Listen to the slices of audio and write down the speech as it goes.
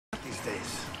These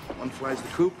days, one flies the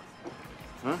coop,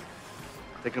 huh?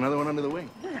 Take another one under the wing.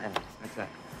 Yeah. That's that.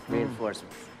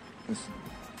 Reinforcements. Listen,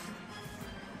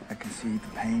 I can see the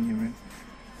pain you're in.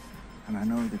 And I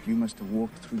know that you must have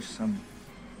walked through some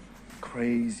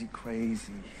crazy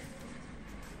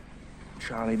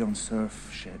Charlie don't surf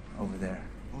shit over there.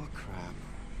 Oh, crap.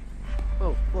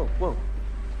 Whoa.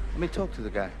 Let me talk to the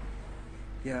guy.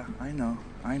 Yeah, I know.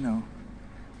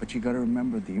 But you gotta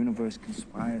remember, the universe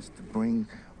conspires to bring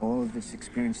all of this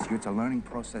experience to you. It's a learning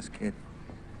process, kid.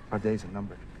 Our days are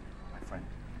numbered, my friend.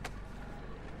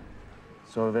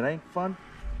 So if it ain't fun,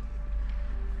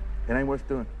 it ain't worth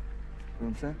doing. You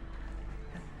know what I'm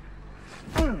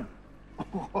saying?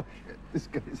 Oh, shit, this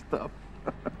guy's tough.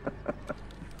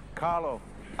 Carlo,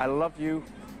 I love you.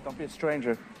 Don't be a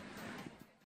stranger.